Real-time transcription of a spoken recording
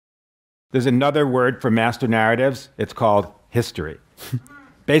There's another word for master narratives. It's called history.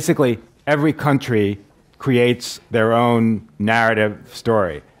 Basically, every country creates their own narrative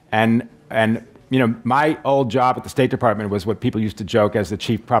story. And you know, my old job at the State Department was what people used to joke as the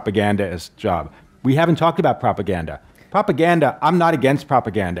chief propagandist job. We haven't talked about propaganda. Propaganda, I'm not against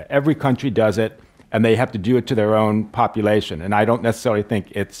propaganda. Every country does it, and they have to do it to their own population. And I don't necessarily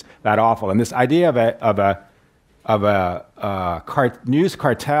think it's that awful. And this idea of a news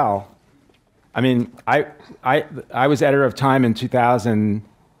cartel, I mean, I was editor of Time in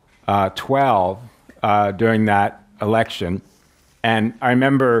 2012 during that election, and I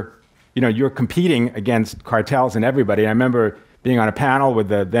remember, you know, you're competing against cartels and everybody. I remember being on a panel with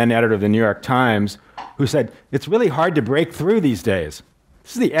the then editor of the New York Times who said, it's really hard to break through these days.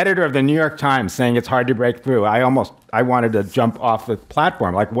 This is the editor of the New York Times saying it's hard to break through. I wanted to jump off the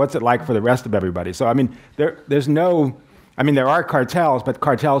platform. Like, what's it like for the rest of everybody? So, I mean, there are cartels, but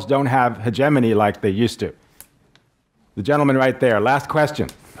cartels don't have hegemony like they used to. The gentleman right there, last question.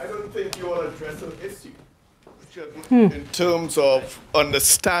 I don't think you all address an issue in terms of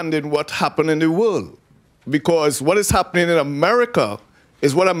understanding what happened in the world. Because what is happening in America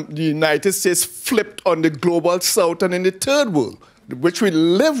is what the United States flipped on the global south and in the third world, which we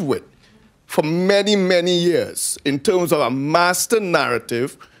live with for many, many years in terms of a master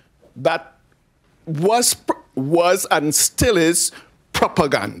narrative that was and still is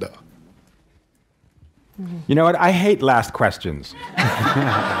propaganda. You know what? I hate last questions.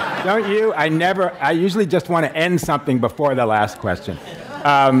 Don't you? I usually just want to end something before the last question.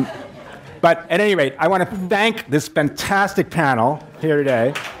 But at any rate, I want to thank this fantastic panel here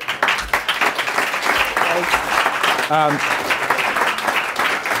today.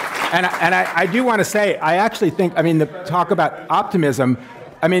 And I do want to say, I actually think, I mean, the talk about optimism,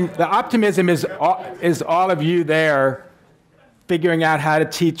 I mean, the optimism is all of you there figuring out how to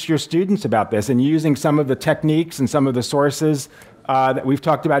teach your students about this and using some of the techniques and some of the sources that we've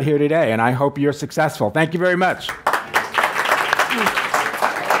talked about here today. And I hope you're successful. Thank you very much.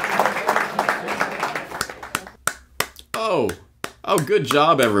 Oh, good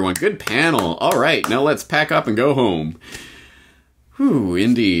job, everyone. Good panel. All right, now let's pack up and go home. Whew,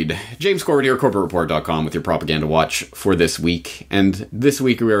 indeed. James Corbett here, Corbettreport.com with your Propaganda Watch for this week. And this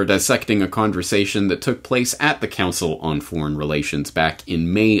week we are dissecting a conversation that took place at the Council on Foreign Relations back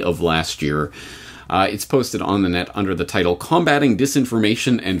in May of last year. It's posted on the net under the title Combating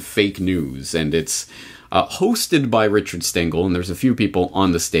Disinformation and Fake News, and it's hosted by Richard Stengel, and there's a few people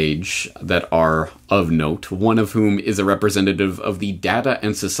on the stage that are of note, one of whom is a representative of the Data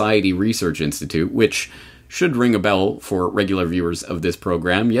and Society Research Institute, which should ring a bell for regular viewers of this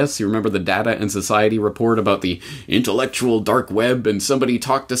program. Yes, you remember the Data and Society report about the intellectual dark web, and somebody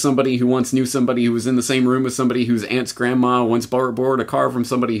talked to somebody who once knew somebody who was in the same room as somebody whose aunt's grandma once borrowed a car from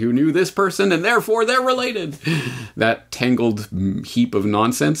somebody who knew this person, and therefore they're related. That tangled heap of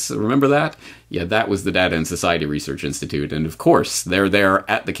nonsense, remember that? Yeah, that was the Data and Society Research Institute, and of course, they're there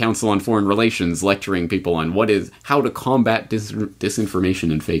at the Council on Foreign Relations lecturing people on how to combat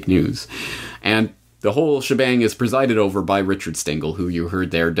disinformation and fake news. And the whole shebang is presided over by Richard Stengel, who you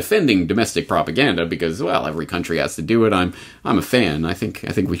heard there defending domestic propaganda because, well, every country has to do it. I'm a fan. I think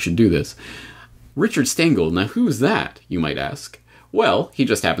we should do this. Richard Stengel, now who's that, you might ask? Well, he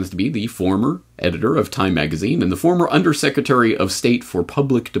just happens to be the former editor of Time magazine and the former Undersecretary of State for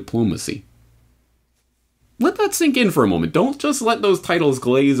Public Diplomacy. Let that sink in for a moment. Don't just let those titles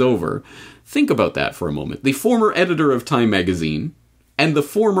glaze over. Think about that for a moment. The former editor of Time magazine and the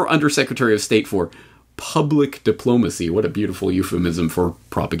former Undersecretary of State for Public Diplomacy. What a beautiful euphemism for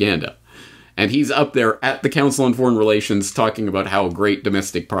propaganda. And he's up there at the Council on Foreign Relations talking about how great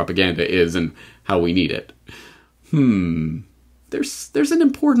domestic propaganda is and how we need it. There's an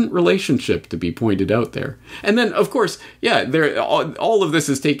important relationship to be pointed out there. And then, of course, yeah, all of this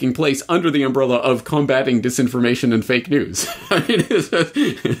is taking place under the umbrella of combating disinformation and fake news. I mean,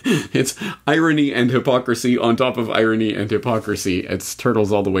 it's irony and hypocrisy on top of irony and hypocrisy. It's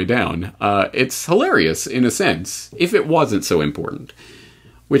turtles all the way down. It's hilarious, in a sense, if it wasn't so important.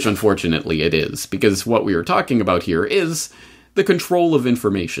 Which, unfortunately, it is. Because what we are talking about here is the control of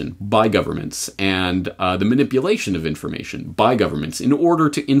information by governments and the manipulation of information by governments in order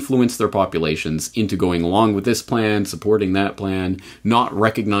to influence their populations into going along with this plan, supporting that plan, not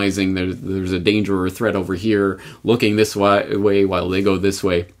recognizing that there's a danger or a threat over here, looking this way while they go this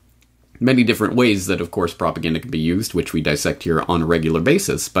way. Many different ways that, of course, propaganda can be used, which we dissect here on a regular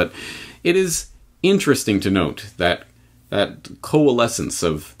basis. But it is interesting to note that coalescence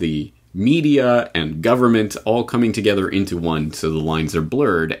of the media and government all coming together into one, so the lines are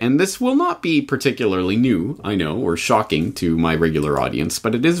blurred. And this will not be particularly new, I know, or shocking to my regular audience,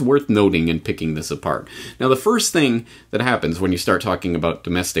 but it is worth noting and picking this apart. Now, the first thing that happens when you start talking about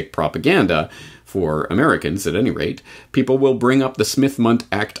domestic propaganda, for Americans at any rate, people will bring up the Smith-Mundt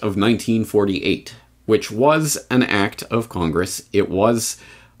Act of 1948, which was an act of Congress. It was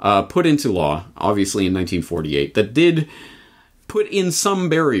put into law, obviously in 1948, that did put in some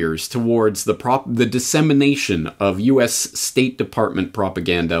barriers towards the dissemination of U.S. State Department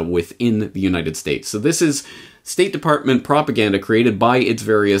propaganda within the United States. So this is State Department propaganda created by its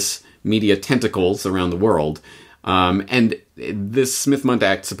various media tentacles around the world. And this Smith-Mundt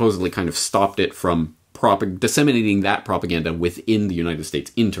Act supposedly kind of stopped it from disseminating that propaganda within the United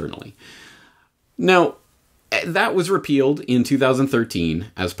States internally. Now, that was repealed in 2013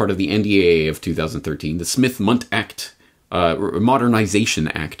 as part of the NDAA of 2013. The Smith-Mundt Act, Modernization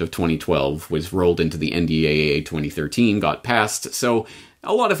Act of 2012 was rolled into the NDAA 2013, got passed. So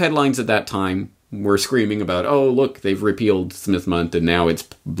a lot of headlines at that time were screaming about, oh, look, they've repealed Smith-Mundt and now it's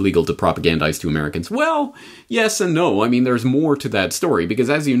legal to propagandize to Americans. Well, yes and no. I mean, there's more to that story because,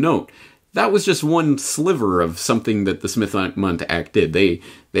 as you note, that was just one sliver of something that the Smith-Mundt Act did.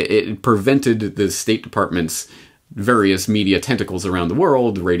 It prevented the State Department's various media tentacles around the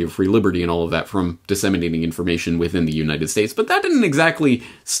world, Radio Free Liberty and all of that, from disseminating information within the United States. But that didn't exactly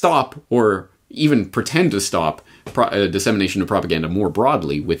stop or even pretend to stop dissemination of propaganda more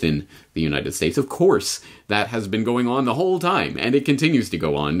broadly within the United States. Of course, that has been going on the whole time, and it continues to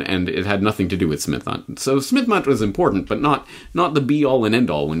go on, and it had nothing to do with Smith-Mundt. So Smith-Mundt was important, but not the be-all and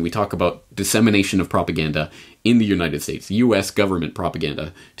end-all when we talk about dissemination of propaganda in the United States, U.S. government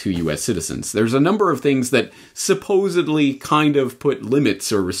propaganda to U.S. citizens. There's a number of things that supposedly kind of put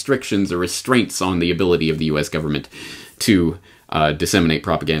limits or restrictions or restraints on the ability of the U.S. government to disseminate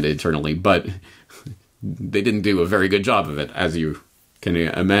propaganda internally, but they didn't do a very good job of it, as you can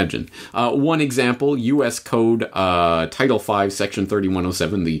imagine. One example, U.S. Code Title V, Section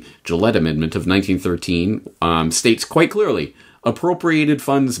 3107, the Gillette Amendment of 1913, states quite clearly, appropriated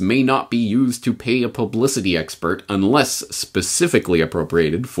funds may not be used to pay a publicity expert unless specifically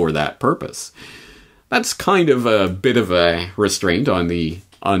appropriated for that purpose. That's kind of a bit of a restraint on the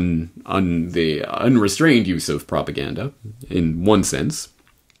the unrestrained use of propaganda, in one sense.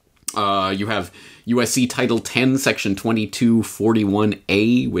 You have USC Title 10, Section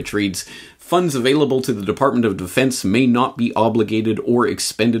 2241A, which reads, funds available to the Department of Defense may not be obligated or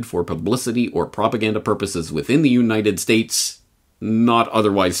expended for publicity or propaganda purposes within the United States, not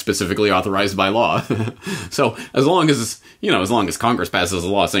otherwise specifically authorized by law. So as long as Congress passes a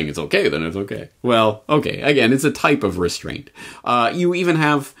law saying it's okay, then it's okay. Well, okay, again, it's a type of restraint. You even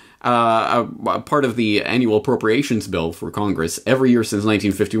have a part of the annual appropriations bill for Congress every year since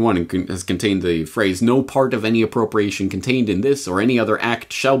 1951 has contained the phrase, no part of any appropriation contained in this or any other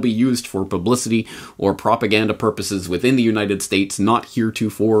act shall be used for publicity or propaganda purposes within the United States not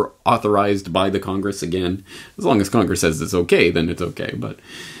heretofore authorized by the Congress. Again, as long as Congress says it's okay, then it's okay. But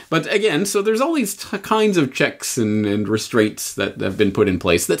again, so there's all these kinds of checks and restraints that have been put in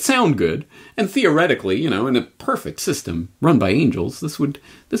place that sound good, and theoretically, in a perfect system run by angels, this would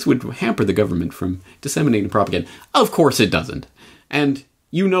hamper the government from disseminating propaganda. Of course it doesn't. And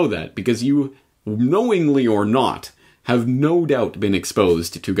you know that because you, knowingly or not, have no doubt been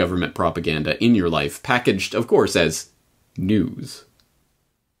exposed to government propaganda in your life, packaged, of course, as news.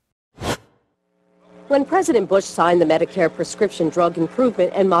 When President Bush signed the Medicare Prescription Drug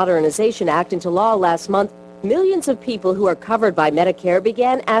Improvement and Modernization Act into law last month, millions of people who are covered by Medicare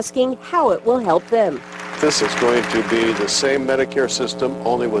began asking how it will help them. This is going to be the same Medicare system,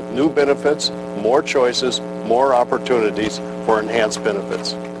 only with new benefits, more choices, more opportunities for enhanced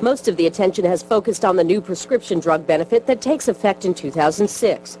benefits. Most of the attention has focused on the new prescription drug benefit that takes effect in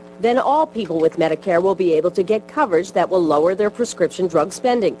 2006. Then all people with Medicare will be able to get coverage that will lower their prescription drug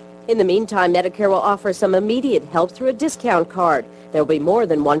spending. In the meantime, Medicare will offer some immediate help through a discount card. There will be more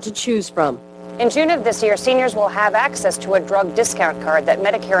than one to choose from. In June of this year, seniors will have access to a drug discount card that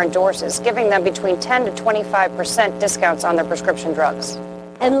Medicare endorses, giving them between 10 to 25% discounts on their prescription drugs.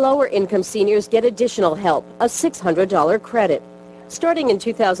 And lower-income seniors get additional help, a $600 credit. Starting in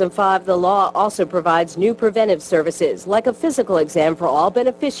 2005, the law also provides new preventive services, like a physical exam for all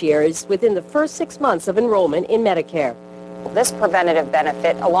beneficiaries within the first 6 months of enrollment in Medicare. This preventative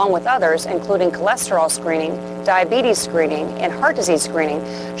benefit, along with others, including cholesterol screening, diabetes screening, and heart disease screening,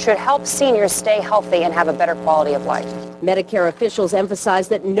 should help seniors stay healthy and have a better quality of life. Medicare officials emphasize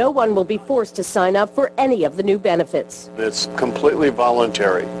that no one will be forced to sign up for any of the new benefits. It's completely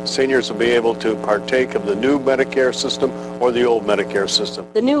voluntary. Seniors will be able to partake of the new Medicare system or the old Medicare system.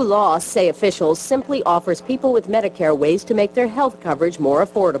 The new law, say officials, simply offers people with Medicare ways to make their health coverage more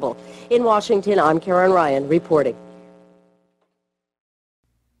affordable. In Washington, I'm Karen Ryan reporting.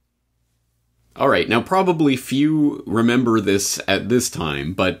 All right, now probably few remember this at this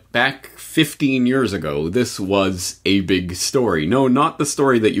time, but back 15 years ago, this was a big story. No, not the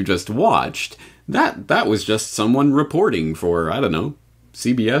story that you just watched. That was just someone reporting for, I don't know,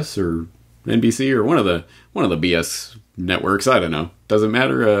 CBS or NBC or one of the BS networks. I don't know. Doesn't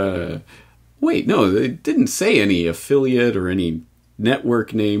matter. Wait, no, it didn't say any affiliate or any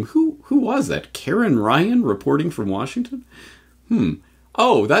network name. Who was that? Karen Ryan reporting from Washington?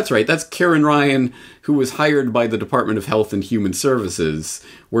 Oh, that's right. That's Karen Ryan, who was hired by the Department of Health and Human Services,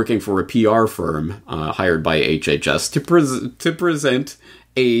 working for a PR firm hired by HHS to present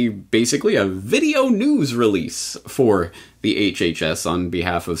basically a video news release for the HHS on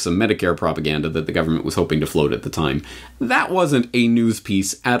behalf of some Medicare propaganda that the government was hoping to float at the time. That wasn't a news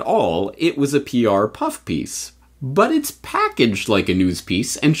piece at all. It was a PR puff piece. But it's packaged like a news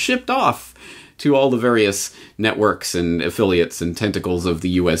piece and shipped off to all the various networks and affiliates and tentacles of the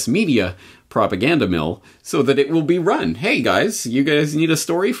US media propaganda mill so that it will be run. Hey guys, you guys need a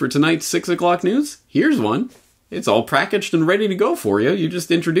story for tonight's 6 o'clock news? Here's one. It's all packaged and ready to go for you. You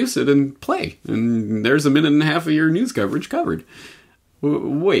just introduce it and play. And there's a minute and a half of your news coverage covered.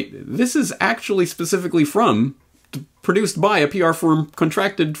 Wait, this is actually specifically produced by a PR firm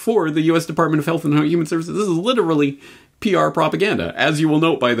contracted for the US Department of Health and Human Services. This is literally PR propaganda, as you will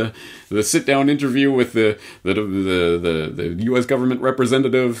note by the sit-down interview with the U.S. government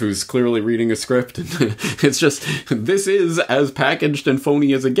representative who's clearly reading a script. It's just, this is as packaged and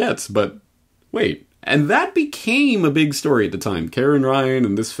phony as it gets, but wait. And that became a big story at the time. Karen Ryan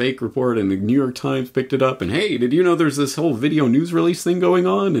and this fake report, and the New York Times picked it up, and hey, did you know there's this whole video news release thing going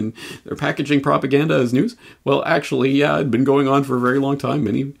on, and they're packaging propaganda as news? Well, actually, yeah, it'd been going on for a very long time.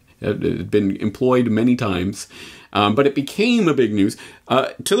 It had been employed many times. But it became a big news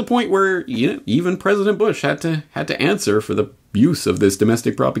to the point where even President Bush had to answer for the use of this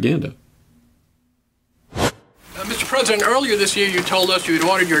domestic propaganda. Mr. President, earlier this year you told us you had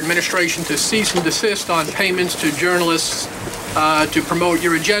ordered your administration to cease and desist on payments to journalists to promote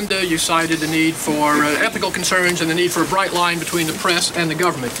your agenda. You cited the need for ethical concerns and the need for a bright line between the press and the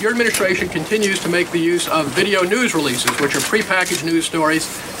government. Your administration continues to make the use of video news releases, which are prepackaged news stories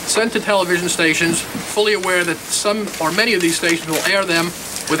sent to television stations, fully aware that some or many of these stations will air them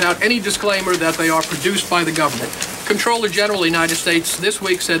without any disclaimer that they are produced by the government. Comptroller General of the United States this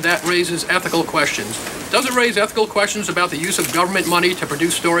week said that raises ethical questions. Does it raise ethical questions about the use of government money to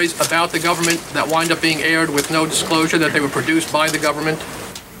produce stories about the government that wind up being aired with no disclosure that they were produced by the government?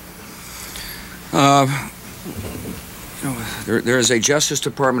 There is a Justice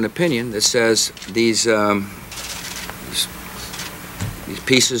Department opinion that says these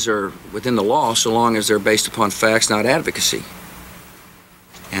pieces are within the law so long as they're based upon facts, not advocacy.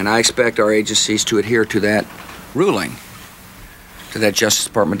 And I expect our agencies to adhere to that ruling, to that Justice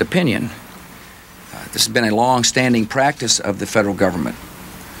Department opinion. This has been a long-standing practice of the federal government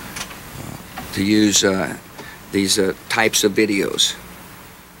to use these types of videos.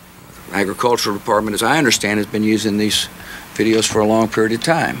 The Agricultural Department, as I understand, has been using these videos for a long period of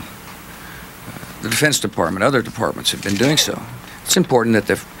time. The Defense Department, other departments have been doing so. It's important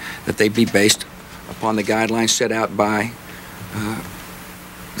that they be based upon the guidelines set out by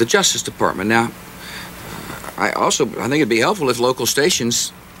the Justice Department. Now, I think it'd be helpful if local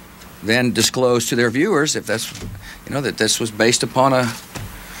stations then disclose to their viewers if that's, that this was based upon a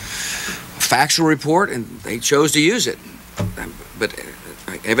factual report and they chose to use it. But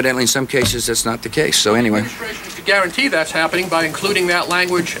evidently in some cases that's not the case. So anyway. The administration could guarantee that's happening by including that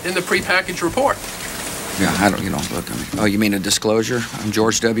language in the prepackaged report. Yeah, I don't, look, oh, you mean a disclosure? I'm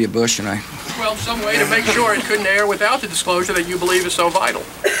George W. Bush and I... Well, some way to make sure it couldn't air without the disclosure that you believe is so vital.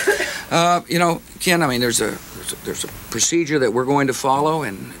 Ken, there's a procedure that we're going to follow,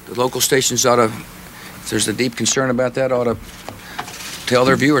 and the local stations ought to, if there's a deep concern about that, ought to tell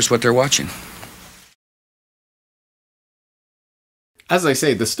their viewers what they're watching. As I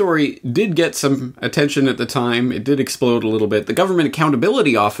say, the story did get some attention at the time. It did explode a little bit. The Government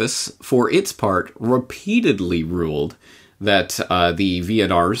Accountability Office, for its part, repeatedly ruled that the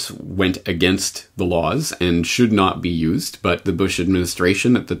VNRs went against the laws and should not be used. But the Bush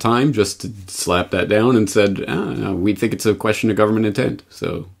administration at the time just slapped that down and said, we think it's a question of government intent.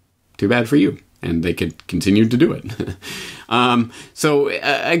 So, too bad for you. and they could continue to do it. So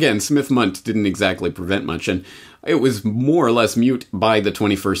again, Smith-Mundt didn't exactly prevent much, and it was more or less mute by the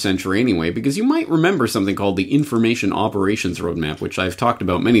 21st century anyway, because you might remember something called the Information Operations Roadmap, which I've talked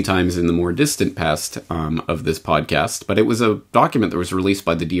about many times in the more distant past of this podcast, but it was a document that was released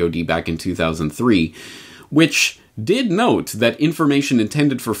by the DoD back in 2003, which did note that information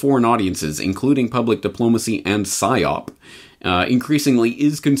intended for foreign audiences, including public diplomacy and PSYOP, increasingly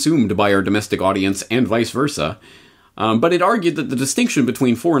is consumed by our domestic audience and vice versa. But it argued that the distinction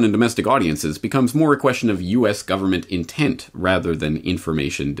between foreign and domestic audiences becomes more a question of U.S. government intent rather than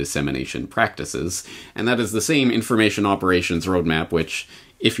information dissemination practices. And that is the same Information Operations Roadmap, which,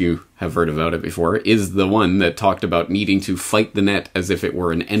 if you have heard about it before, is the one that talked about needing to fight the net as if it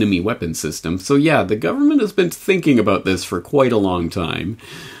were an enemy weapon system. So yeah, the government has been thinking about this for quite a long time.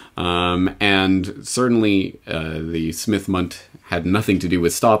 And certainly the Smith-Mundt had nothing to do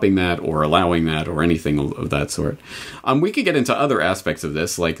with stopping that or allowing that or anything of that sort. We could get into other aspects of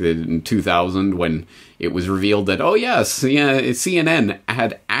this, like in 2000 when it was revealed that, oh yes, yeah, CNN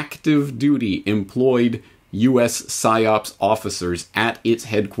had active duty employed U.S. PSYOPs officers at its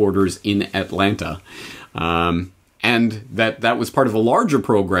headquarters in Atlanta. And that was part of a larger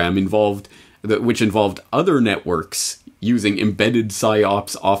program which involved other networks using embedded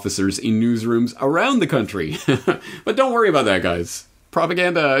PSYOPs officers in newsrooms around the country. But don't worry about that, guys.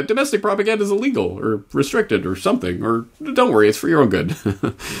 Domestic propaganda is illegal or restricted or something, or don't worry, it's for your own good.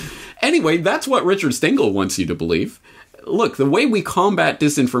 Anyway, that's what Richard Stengel wants you to believe. Look, the way we combat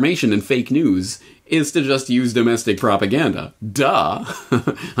disinformation and fake news is to just use domestic propaganda. Duh.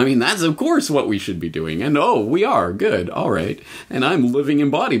 I mean, that's of course what we should be doing. And oh, we are. Good. All right. And I'm living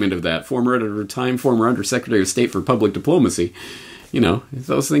embodiment of that. Former Undersecretary of State for Public Diplomacy. You know,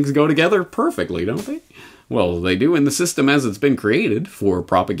 those things go together perfectly, don't they? Well, they do in the system as it's been created for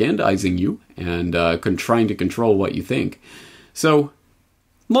propagandizing you and trying to control what you think. So,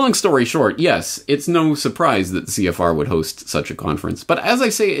 long story short, yes, it's no surprise that the CFR would host such a conference. But as I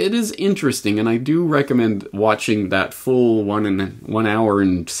say, it is interesting, and I do recommend watching that full 1 hour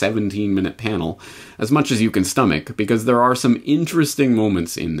and 17-minute panel as much as you can stomach, because there are some interesting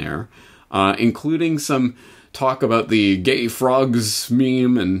moments in there, including some talk about the gay frogs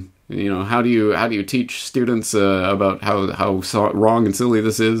meme, and you know, how do you teach students about how wrong and silly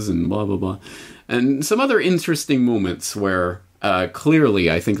this is, and blah blah blah, and some other interesting moments where. Clearly,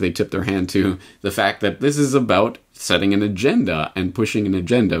 I think they tip their hand to the fact that this is about setting an agenda and pushing an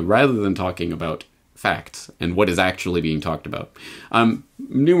agenda rather than talking about facts and what is actually being talked about.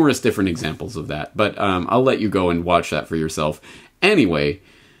 Numerous different examples of that, but I'll let you go and watch that for yourself. Anyway,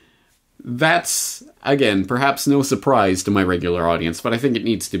 that's, again, perhaps no surprise to my regular audience, but I think it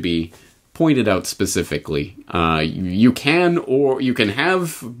needs to be pointed out specifically. You can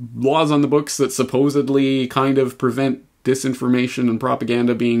have laws on the books that supposedly kind of prevent disinformation and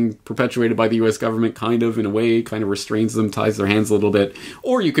propaganda being perpetuated by the U.S. government, kind of, in a way, kind of restrains them, ties their hands a little bit,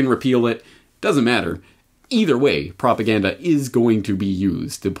 or you can repeal it. Doesn't matter. Either way, propaganda is going to be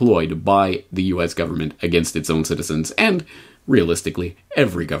deployed by the U.S. government against its own citizens, and, realistically,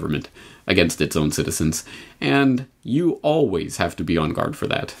 every government against its own citizens. And you always have to be on guard for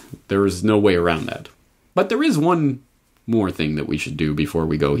that. There is no way around that. But there is one more thing that we should do before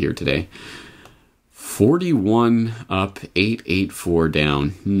we go here today. 41 up, 884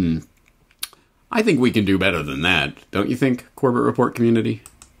 down. I think we can do better than that, don't you think, Corbett Report community?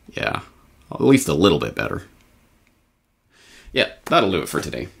 Yeah, at least a little bit better. Yeah, that'll do it for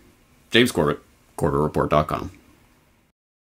today. James Corbett, CorbettReport.com.